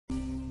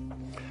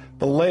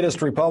The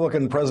latest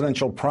Republican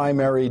presidential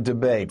primary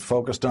debate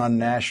focused on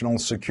national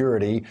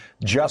security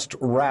just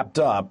wrapped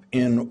up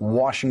in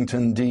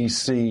Washington,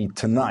 D.C.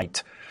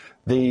 tonight.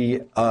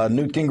 Newt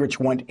Gingrich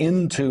went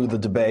into the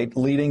debate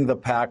leading the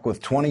pack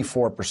with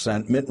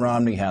 24%. Mitt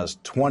Romney has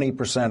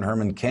 20%.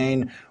 Herman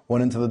Cain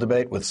went into the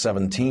debate with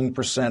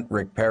 17%.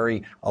 Rick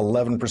Perry,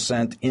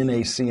 11% in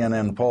a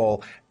CNN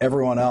poll.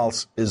 Everyone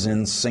else is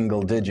in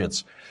single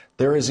digits.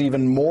 There is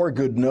even more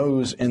good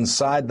news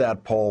inside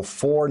that poll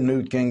for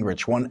Newt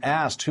Gingrich. When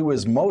asked who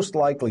is most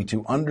likely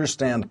to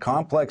understand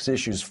complex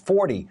issues,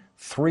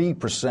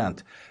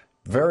 43%.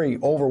 Very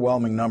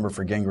overwhelming number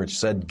for Gingrich,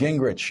 said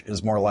Gingrich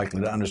is more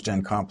likely to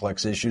understand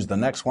complex issues. The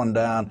next one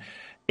down,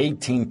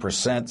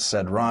 18%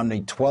 said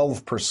Romney.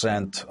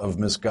 12% of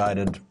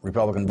misguided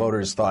Republican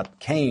voters thought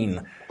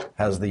Cain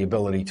has the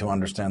ability to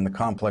understand the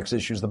complex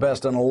issues the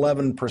best, and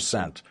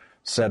 11%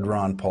 said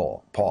Ron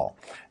Paul.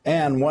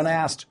 And when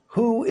asked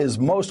who is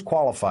most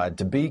qualified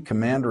to be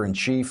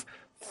commander-in-chief,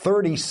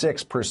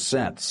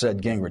 36%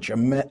 said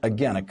Gingrich.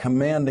 Again, a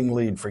commanding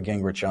lead for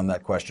Gingrich on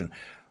that question.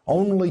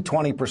 Only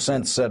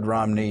 20% said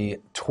Romney,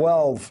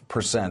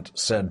 12%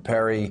 said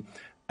Perry,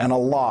 and a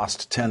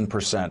lost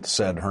 10%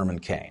 said Herman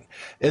Cain.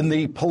 In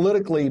the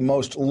politically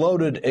most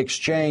loaded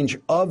exchange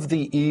of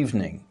the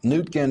evening,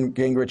 Newt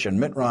Gingrich and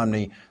Mitt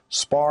Romney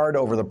sparred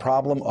over the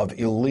problem of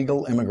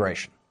illegal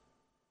immigration.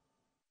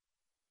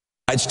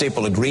 I'd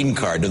staple a green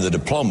card to the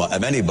diploma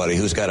of anybody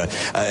who's got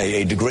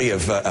a degree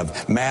of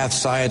math,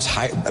 science,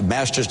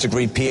 master's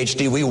degree,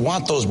 PhD. We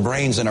want those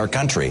brains in our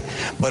country.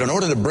 But in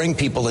order to bring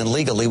people in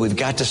legally, we've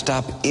got to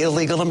stop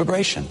illegal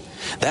immigration.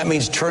 That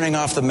means turning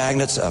off the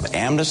magnets of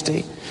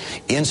amnesty,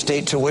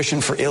 in-state tuition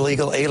for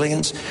illegal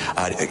aliens,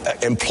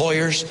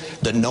 employers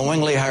that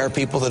knowingly hire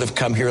people that have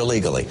come here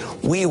illegally.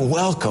 We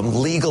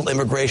welcome legal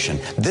immigration.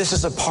 This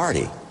is a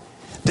party.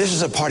 This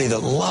is a party that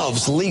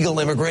loves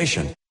legal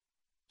immigration.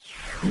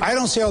 I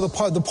don't see how the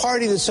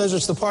party that says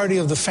it's the party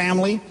of the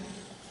family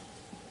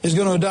is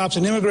going to adopt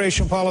an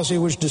immigration policy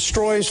which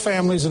destroys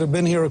families that have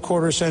been here a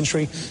quarter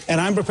century.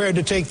 And I'm prepared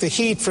to take the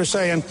heat for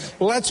saying,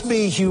 let's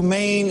be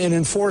humane in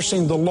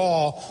enforcing the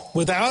law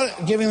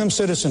without giving them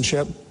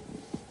citizenship,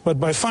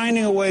 but by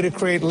finding a way to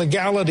create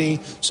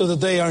legality so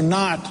that they are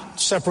not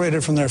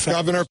separated from their family.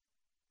 Governor.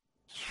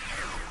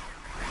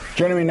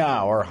 Joining me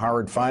now are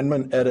Howard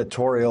Feynman,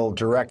 editorial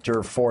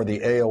director for the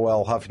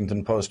AOL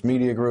Huffington Post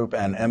Media Group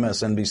and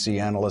MSNBC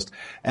analyst,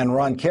 and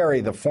Ron Carey,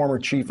 the former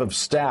chief of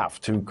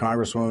staff to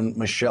Congresswoman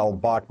Michelle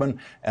Bachmann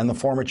and the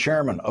former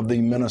chairman of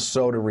the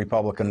Minnesota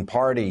Republican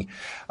Party.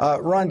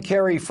 Ron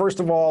Carey, first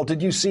of all,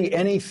 did you see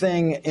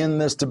anything in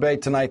this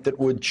debate tonight that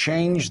would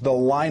change the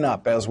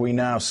lineup as we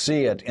now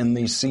see it in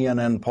the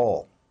CNN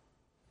poll?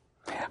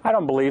 I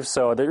don't believe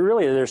so.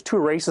 There's two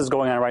races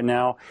going on right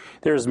now.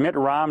 There's Mitt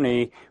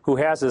Romney, who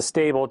has a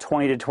stable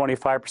 20 to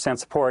 25%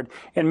 support,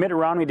 and Mitt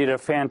Romney did a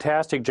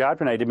fantastic job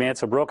tonight. I mean,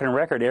 it's a broken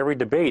record every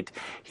debate.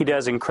 He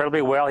does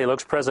incredibly well. He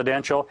looks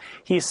presidential.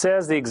 He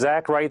says the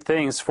exact right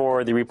things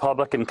for the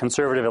Republican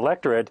conservative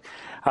electorate.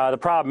 The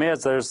problem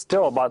is there's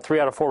still about 3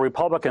 out of 4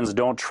 Republicans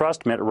don't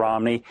trust Mitt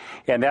Romney,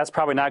 and that's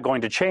probably not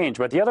going to change.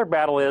 But the other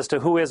battle is to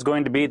who is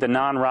going to be the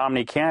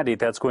non-Romney candidate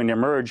that's going to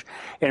emerge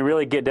and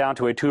really get down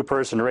to a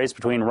two-person race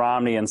between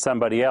Romney and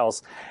somebody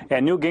else.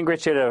 And Newt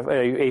Gingrich did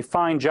a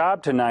fine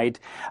job tonight.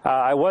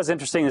 I was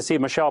interesting to see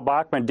Michelle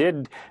Bachmann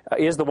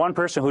is the one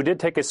person who did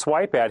take a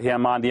swipe at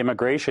him on the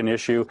immigration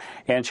issue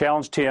and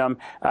challenged him,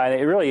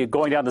 really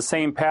going down the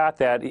same path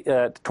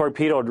that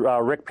torpedoed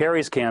Rick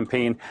Perry's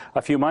campaign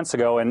a few months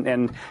ago.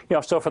 And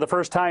so for the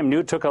first time,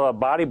 Newt took a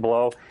body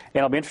blow, and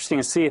it'll be interesting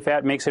to see if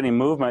that makes any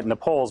movement in the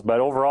polls. But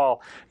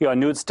overall,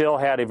 Newt still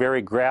had a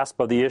very grasp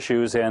of the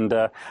issues, and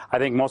I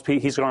think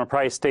he's going to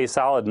probably stay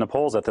solid in the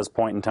polls at this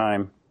point in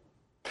time.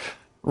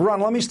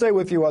 Ron, let me stay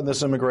with you on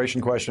this immigration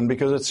question,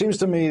 because it seems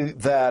to me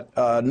that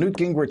Newt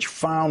Gingrich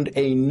found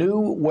a new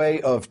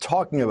way of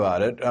talking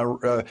about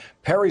it.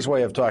 Perry's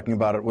way of talking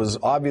about it was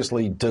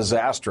obviously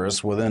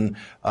disastrous within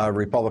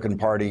Republican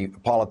Party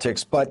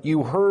politics, but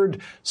you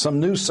heard some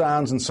new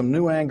sounds and some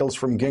new angles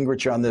from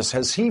Gingrich on this.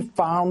 Has he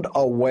found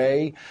a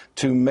way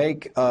to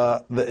make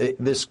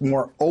this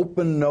more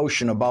open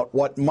notion about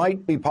what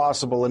might be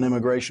possible in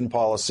immigration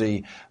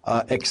policy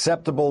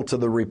acceptable to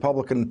the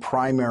Republican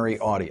primary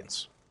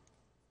audience?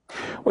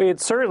 Well,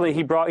 certainly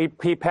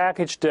he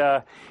packaged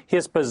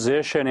his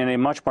position in a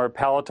much more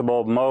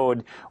palatable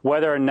mode,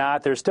 whether or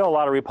not there's still a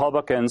lot of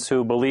Republicans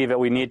who believe that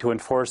we need to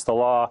enforce the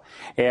law.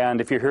 And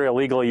if you're here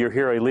illegally, you're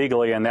here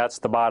illegally, and that's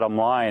the bottom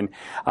line.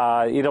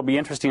 It'll be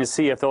interesting to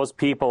see if those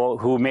people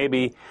who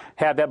maybe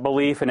have that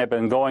belief and have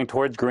been going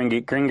towards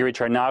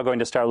Gingrich are now going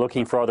to start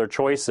looking for other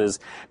choices.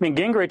 I mean,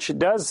 Gingrich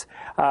does,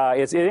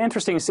 it's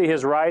interesting to see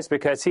his rise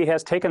because he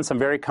has taken some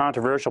very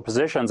controversial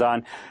positions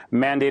on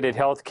mandated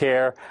health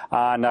care,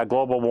 on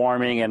global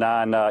warming and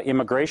on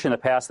immigration in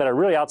the past that are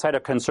really outside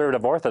of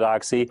conservative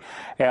orthodoxy.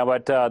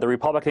 But the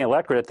Republican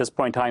electorate at this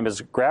point in time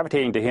is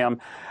gravitating to him.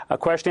 The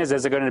question is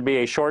it going to be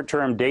a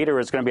short-term date or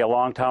is it going to be a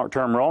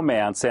long-term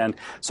romance? And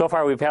so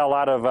far we've had a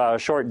lot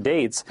of short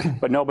dates,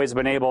 but nobody's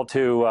been able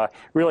to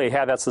really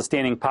have that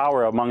sustaining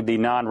power among the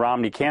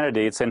non-Romney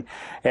candidates. And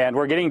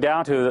we're getting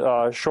down to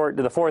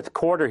the fourth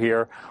quarter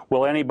here.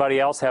 Will anybody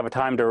else have a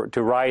time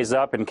to rise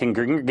up? And can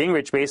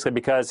Gingrich, basically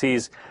because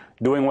he's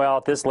doing well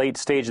at this late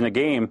stage in the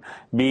game,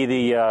 be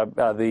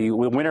the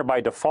winner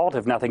by default,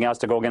 if nothing else,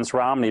 to go against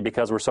Romney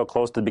because we're so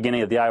close to the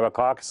beginning of the Iowa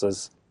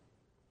caucuses?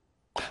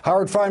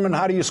 Howard Fineman,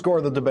 how do you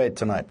score the debate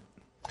tonight?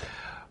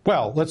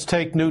 Well, let's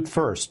take Newt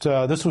first.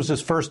 This was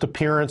his first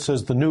appearance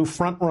as the new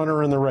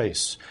front-runner in the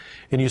race.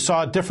 And you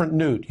saw a different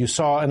Newt. You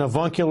saw an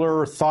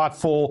avuncular,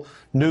 thoughtful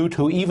Newt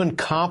who even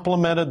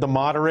complimented the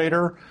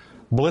moderator,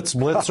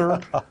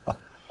 Blitzer.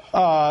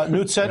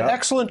 Newt said,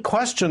 "Excellent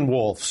question,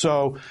 Wolf."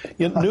 So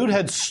Newt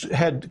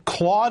had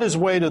clawed his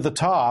way to the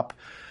top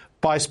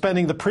by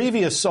spending the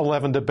previous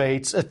 11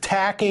 debates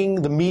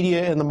attacking the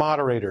media and the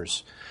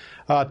moderators.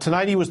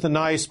 Tonight he was the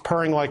nice,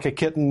 purring like a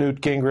kitten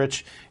Newt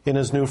Gingrich in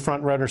his new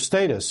front-runner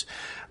status.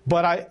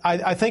 But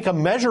I think a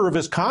measure of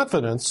his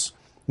confidence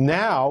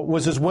now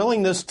was his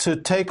willingness to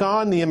take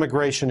on the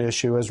immigration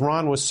issue, as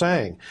Ron was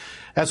saying.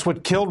 That's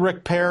what killed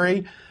Rick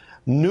Perry.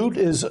 Newt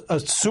is a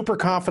super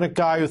confident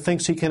guy who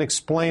thinks he can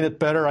explain it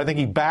better. I think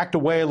he backed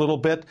away a little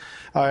bit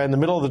in the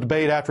middle of the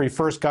debate after he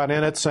first got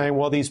in it, saying,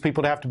 well, these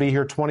people have to be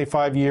here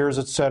 25 years,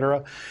 et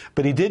cetera.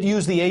 But he did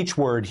use the H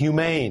word,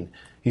 humane.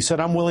 He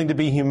said, I'm willing to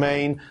be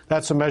humane.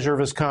 That's a measure of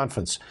his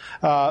confidence.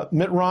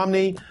 Mitt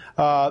Romney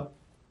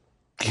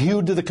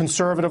hewed to the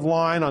conservative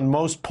line on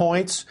most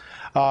points,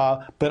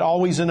 but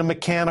always in a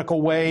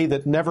mechanical way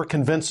that never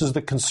convinces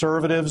the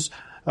conservatives,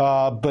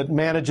 but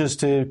manages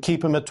to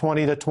keep him at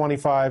 20 to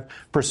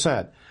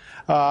 25%.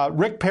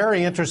 Rick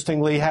Perry,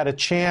 interestingly, had a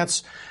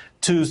chance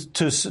to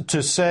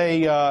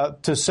say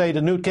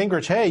to Newt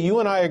Gingrich, hey,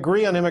 you and I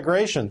agree on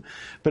immigration.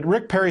 But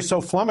Rick Perry's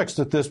so flummoxed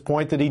at this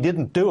point that he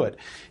didn't do it.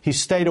 He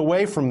stayed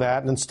away from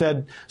that and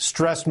instead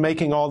stressed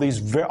making all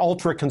these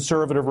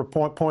ultra-conservative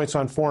points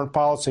on foreign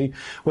policy,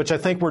 which I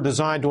think were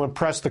designed to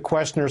impress the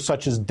questioners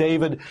such as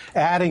David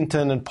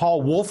Addington and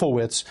Paul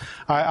Wolfowitz.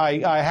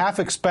 I half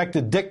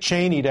expected Dick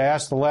Cheney to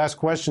ask the last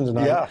question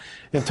tonight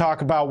and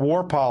talk about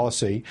war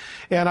policy.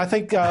 And I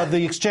think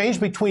the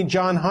exchange between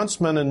John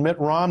Huntsman and Mitt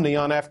Romney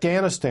on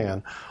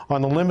Afghanistan,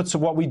 on the limits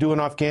of what we do in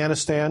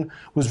Afghanistan,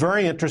 was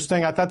very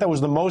interesting. I thought that was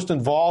the most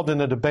involved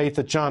in a debate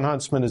that John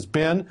Huntsman has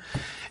been.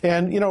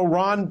 And, you know,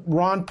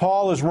 Ron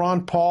Paul is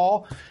Ron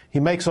Paul.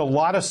 He makes a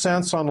lot of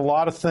sense on a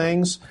lot of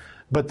things,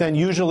 but then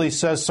usually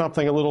says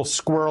something a little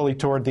squirrely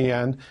toward the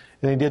end,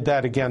 and he did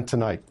that again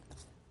tonight.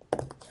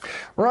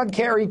 Ron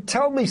Carey,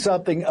 tell me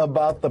something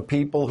about the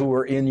people who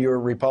are in your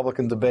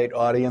Republican debate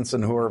audience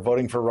and who are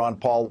voting for Ron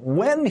Paul.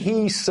 When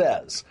he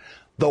says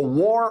the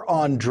war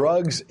on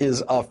drugs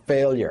is a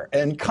failure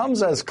and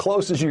comes as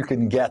close as you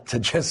can get to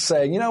just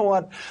saying, you know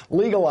what,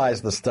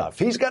 legalize the stuff.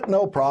 He's got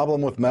no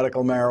problem with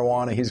medical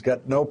marijuana. He's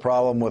got no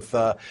problem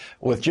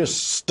with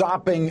just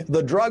stopping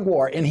the drug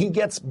war. And he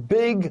gets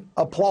big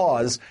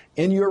applause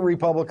in your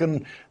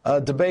Republican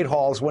debate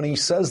halls when he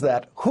says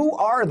that. Who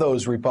are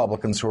those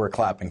Republicans who are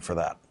clapping for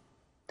that?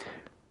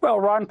 Well,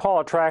 Ron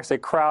Paul attracts a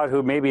crowd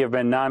who maybe have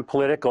been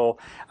non-political.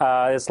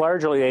 It's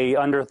largely a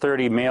under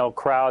 30 male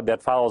crowd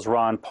that follows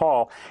Ron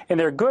Paul, and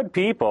they're good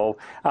people,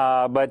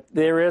 but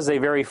there is a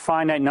very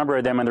finite number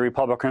of them in the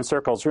Republican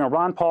circles. You know,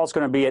 Ron Paul's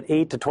going to be at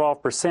 8 to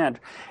 12%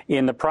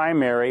 in the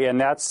primary, and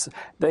he's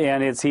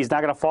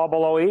not going to fall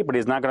below 8, but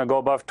he's not going to go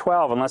above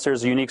 12 unless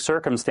there's unique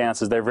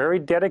circumstances. They're very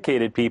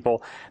dedicated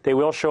people. They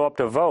will show up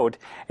to vote,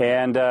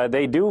 and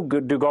they do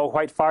go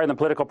quite far in the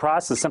political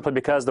process simply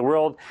because the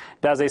world,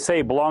 as they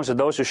say, belongs to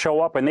those who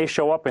show up, and they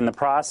show up in the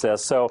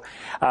process. So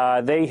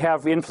they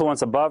have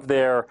influence above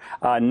their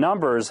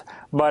numbers,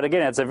 but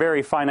again, it's a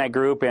very finite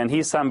group, and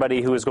he's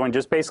somebody who is going to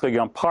just basically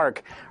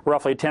park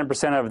roughly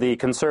 10% of the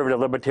conservative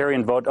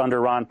libertarian vote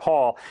under Ron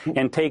Paul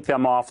and take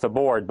them off the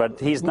board. But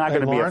he's not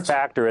going to be a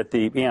factor at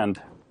the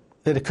end.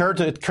 It occurs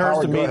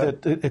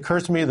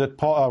to me that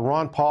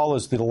Ron Paul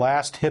is the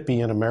last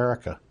hippie in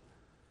America.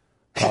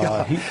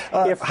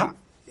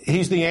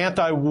 He's the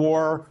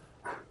anti-war,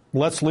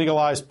 let's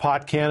legalize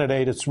pot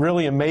candidate. It's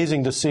really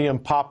amazing to see him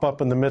pop up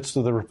in the midst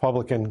of the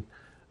Republican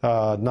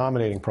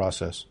nominating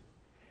process.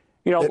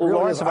 You know,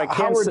 Lawrence, if I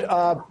can...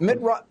 Howard,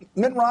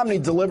 Mitt Romney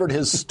delivered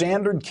his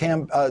standard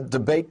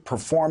debate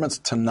performance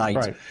tonight.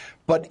 Right.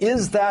 But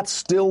is that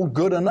still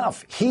good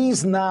enough?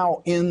 He's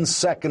now in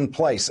second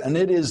place, and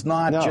it is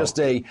not just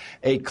a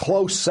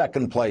close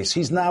second place.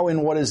 He's now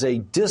in what is a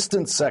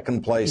distant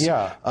second place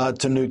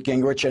to Newt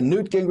Gingrich. And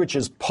Newt Gingrich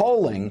is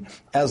polling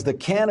as the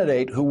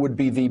candidate who would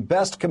be the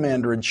best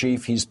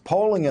commander-in-chief. He's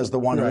polling as the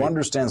one who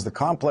understands the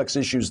complex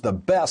issues the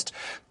best.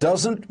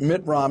 Doesn't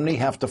Mitt Romney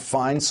have to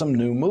find some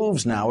new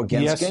moves now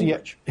against Gingrich?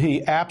 Yes,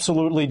 he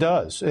absolutely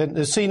does.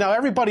 And see, now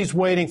everybody's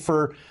waiting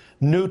for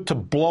Newt to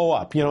blow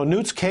up. You know,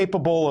 Newt's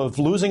capable of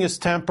losing his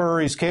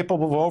temper. He's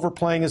capable of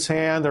overplaying his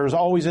hand. There's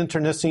always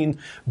internecine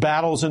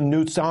battles in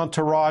Newt's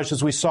entourage,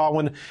 as we saw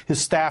when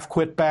his staff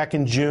quit back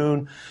in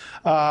June.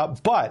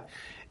 But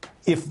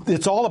if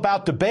it's all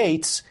about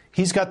debates,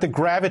 he's got the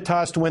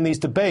gravitas to win these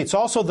debates.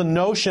 Also, the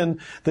notion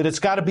that it's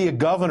got to be a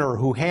governor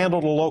who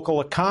handled a local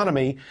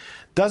economy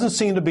doesn't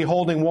seem to be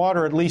holding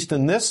water, at least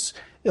in this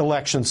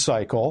election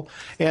cycle.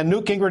 And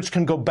Newt Gingrich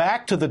can go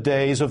back to the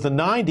days of the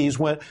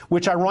 90s,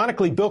 which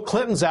ironically Bill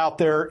Clinton's out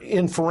there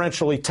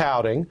inferentially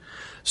touting.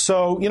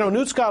 So, you know,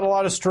 Newt's got a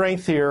lot of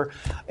strength here.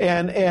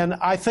 And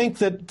I think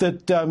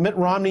that Mitt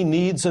Romney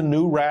needs a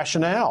new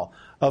rationale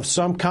of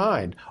some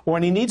kind,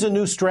 and he needs a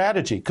new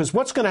strategy. Because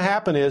what's going to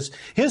happen is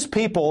his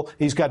people,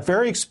 he's got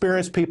very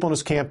experienced people in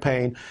his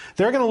campaign,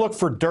 they're going to look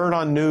for dirt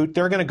on Newt.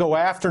 They're going to go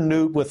after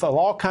Newt with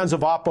all kinds of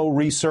Oppo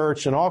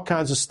research and all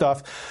kinds of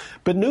stuff.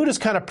 But Newt is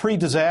kind of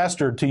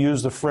pre-disastered, to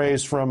use the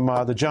phrase from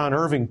the John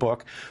Irving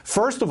book.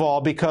 First of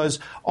all, because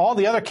all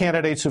the other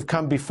candidates who've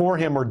come before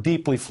him are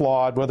deeply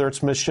flawed, whether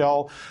it's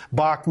Michelle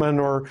Bachmann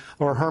or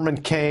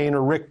Herman Cain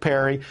or Rick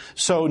Perry.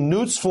 So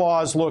Newt's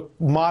flaws look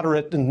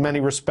moderate in many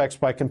respects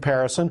by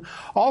comparison.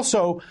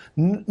 Also,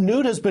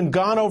 Newt has been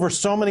gone over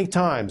so many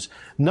times.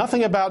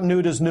 Nothing about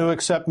Newt is new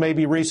except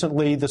maybe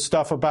recently the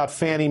stuff about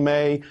Fannie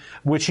Mae,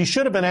 which he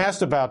should have been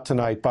asked about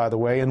tonight, by the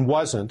way, and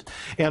wasn't,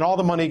 and all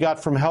the money he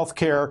got from the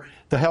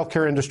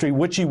healthcare industry,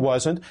 which he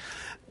wasn't.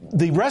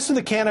 The rest of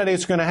the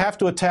candidates are going to have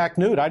to attack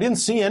Newt. I didn't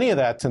see any of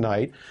that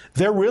tonight.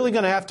 They're really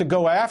going to have to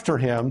go after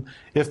him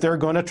if they're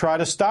going to try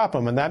to stop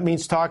him. And that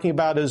means talking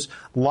about his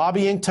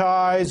lobbying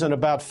ties and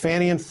about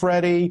Fannie and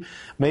Freddie,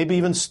 maybe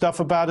even stuff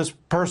about his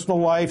personal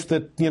life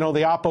that, you know, the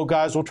Oppo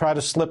guys will try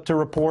to slip to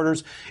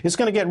reporters. It's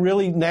going to get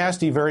really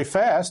nasty very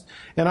fast.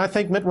 And I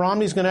think Mitt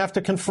Romney's going to have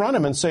to confront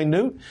him and say,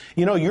 Newt,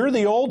 you know, you're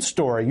the old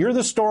story. You're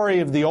the story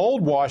of the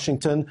old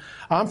Washington.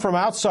 I'm from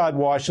outside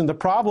Washington. The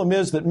problem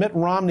is that Mitt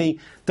Romney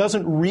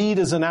doesn't read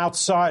as an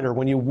outsider.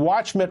 When you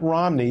watch Mitt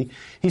Romney,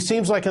 he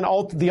seems like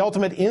the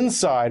ultimate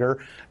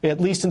insider, at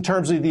least in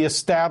terms of the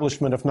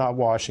establishment, if not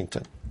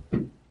Washington.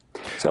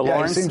 So, yeah,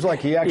 Lawrence, it seems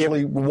like he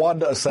actually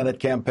won a Senate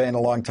campaign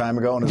a long time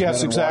ago and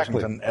has been in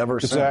Washington ever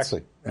since.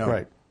 Exactly. Yeah.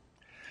 Right.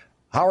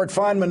 Howard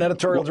Feynman,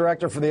 editorial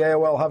director for the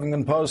AOL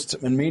Huffington Post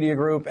and Media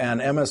Group,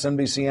 and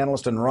MSNBC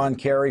analyst, and Ron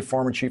Carey,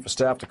 former chief of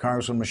staff to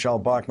Congresswoman Michelle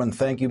Bachmann.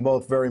 Thank you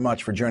both very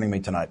much for joining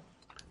me tonight.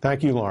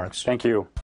 Thank you, Lawrence. Thank you.